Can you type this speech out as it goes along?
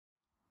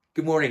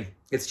Good morning.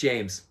 It's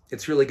James.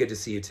 It's really good to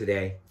see you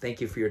today.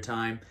 Thank you for your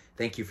time.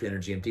 Thank you for your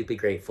energy. I'm deeply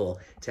grateful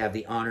to have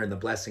the honor and the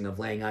blessing of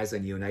laying eyes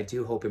on you. And I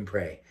do hope and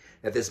pray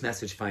that this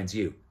message finds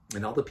you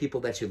and all the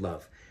people that you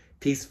love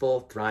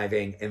peaceful,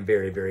 thriving, and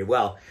very, very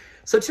well.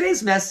 So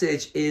today's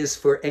message is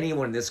for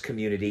anyone in this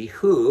community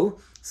who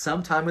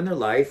sometime in their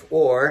life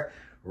or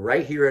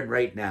right here and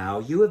right now,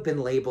 you have been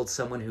labeled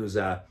someone who's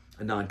a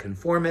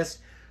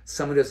nonconformist,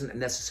 someone who doesn't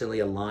necessarily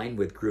align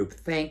with group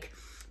think.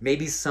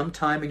 Maybe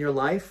sometime in your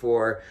life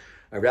or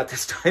around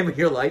this time in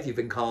your life, you've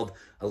been called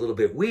a little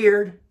bit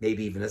weird,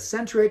 maybe even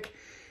eccentric.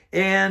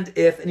 And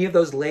if any of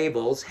those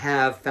labels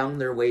have found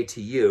their way to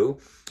you,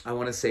 I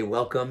want to say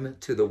welcome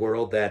to the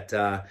world that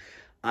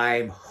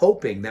I'm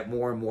hoping that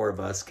more and more of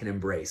us can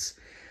embrace.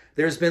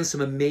 There's been some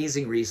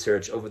amazing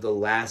research over the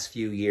last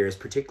few years,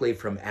 particularly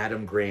from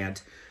Adam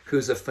Grant,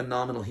 who's a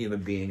phenomenal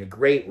human being, a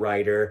great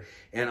writer,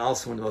 and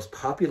also one of the most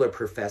popular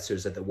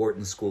professors at the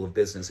Wharton School of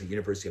Business at the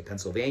University of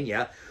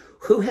Pennsylvania,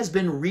 who has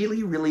been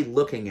really, really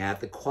looking at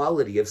the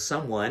quality of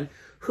someone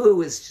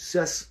who is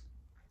just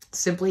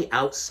simply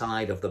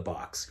outside of the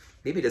box.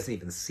 Maybe doesn't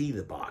even see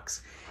the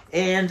box.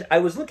 And I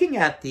was looking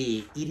at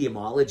the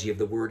etymology of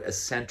the word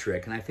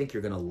eccentric, and I think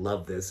you're going to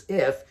love this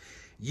if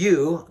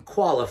you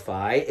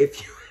qualify, if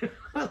you,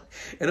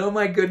 and oh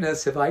my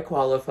goodness, have I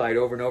qualified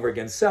over and over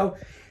again. So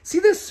see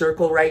this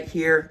circle right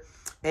here?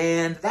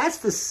 And that's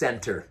the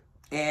center.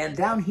 And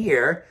down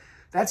here,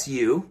 that's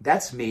you,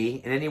 that's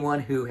me, and anyone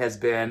who has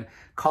been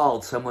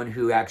called someone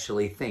who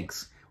actually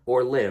thinks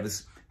or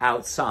lives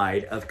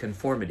outside of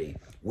conformity.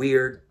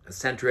 Weird,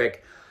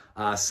 eccentric,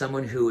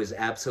 someone who is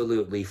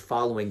absolutely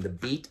following the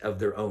beat of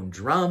their own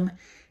drum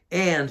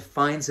and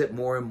finds it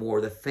more and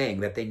more the thing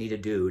that they need to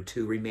do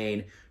to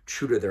remain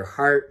true to their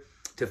heart,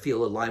 to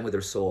feel aligned with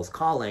their soul's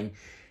calling.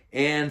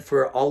 And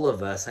for all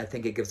of us, I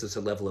think it gives us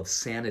a level of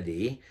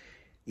sanity,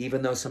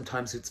 even though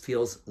sometimes it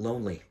feels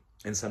lonely.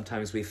 And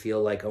sometimes we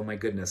feel like, oh my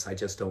goodness, I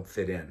just don't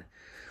fit in.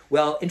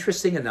 Well,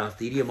 interesting enough,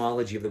 the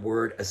etymology of the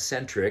word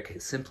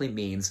eccentric simply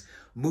means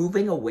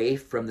moving away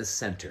from the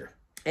center.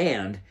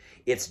 And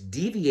it's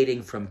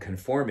deviating from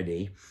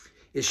conformity.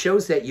 It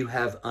shows that you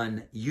have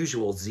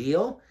unusual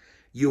zeal,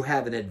 you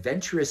have an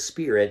adventurous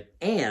spirit,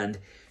 and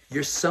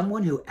you're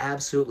someone who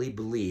absolutely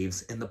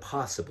believes in the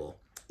possible,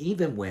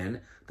 even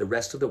when the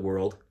rest of the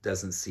world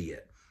doesn't see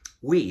it.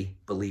 We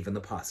believe in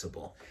the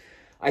possible.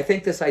 I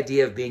think this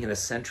idea of being an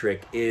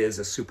eccentric is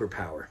a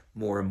superpower,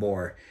 more and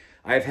more.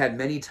 I've had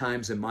many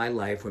times in my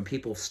life when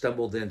people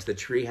stumbled into the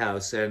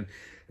treehouse and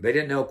they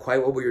didn't know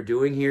quite what we were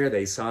doing here.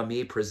 They saw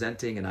me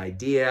presenting an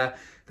idea.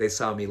 They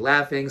saw me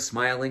laughing,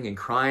 smiling, and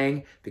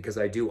crying because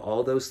I do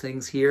all those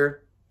things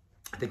here.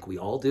 I think we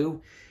all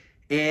do.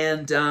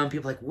 And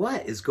people are like,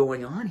 what is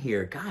going on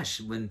here? Gosh,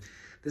 when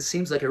this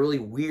seems like a really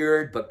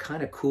weird but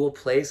kind of cool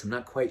place. I'm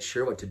not quite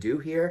sure what to do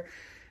here.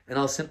 And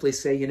I'll simply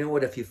say, you know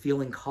what, if you're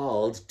feeling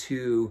called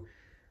to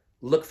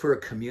look for a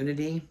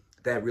community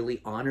that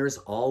really honors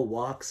all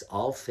walks,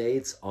 all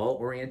faiths, all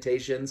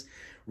orientations,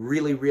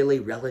 really, really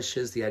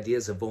relishes the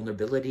ideas of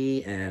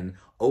vulnerability and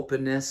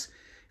openness,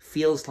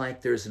 feels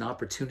like there's an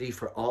opportunity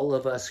for all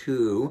of us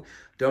who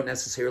don't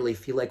necessarily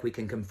feel like we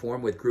can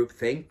conform with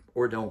groupthink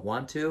or don't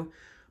want to,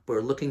 but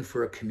are looking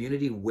for a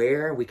community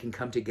where we can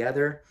come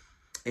together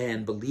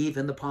and believe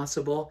in the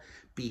possible,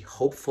 be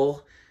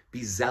hopeful,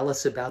 be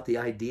zealous about the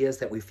ideas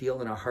that we feel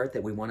in our heart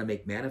that we want to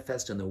make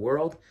manifest in the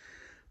world,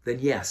 then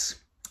yes,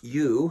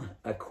 you,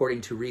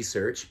 according to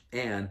research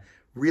and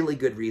really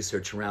good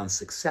research around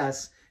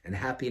success and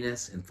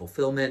happiness and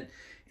fulfillment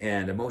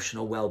and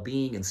emotional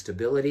well-being and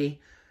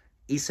stability,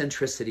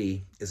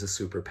 eccentricity is a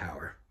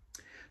superpower.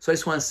 So I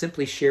just want to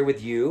simply share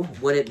with you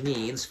what it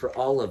means for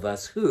all of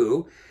us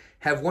who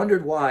have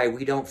wondered why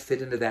we don't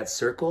fit into that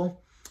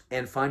circle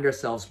and find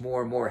ourselves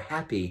more and more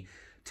happy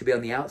to be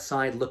on the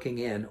outside looking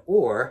in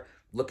or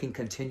looking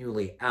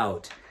continually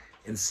out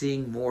and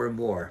seeing more and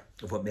more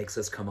of what makes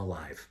us come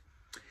alive.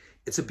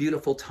 It's a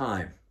beautiful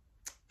time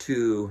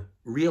to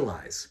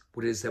realize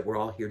what it is that we're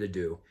all here to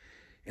do,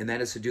 and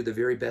that is to do the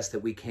very best that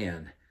we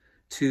can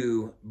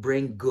to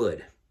bring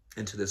good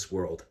into this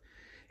world.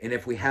 And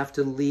if we have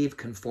to leave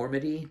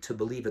conformity to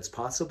believe it's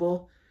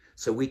possible,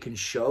 so we can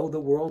show the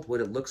world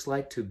what it looks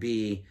like to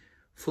be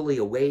fully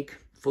awake,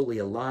 fully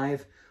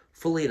alive,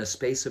 fully in a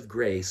space of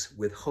grace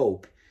with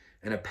hope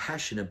and a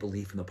passionate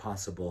belief in the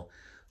possible,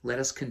 let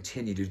us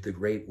continue to do the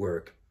great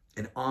work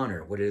and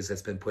honor what it is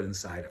that's been put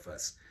inside of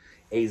us.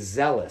 A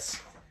zealous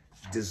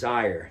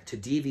desire to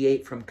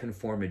deviate from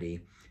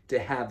conformity, to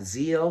have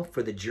zeal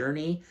for the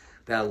journey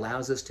that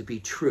allows us to be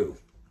true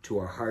to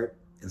our heart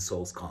and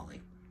soul's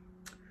calling.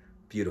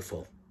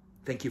 Beautiful.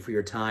 Thank you for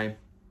your time.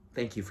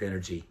 Thank you for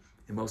energy.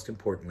 And most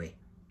importantly,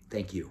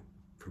 thank you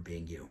for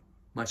being you.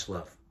 Much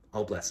love.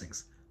 All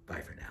blessings.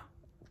 Bye for now.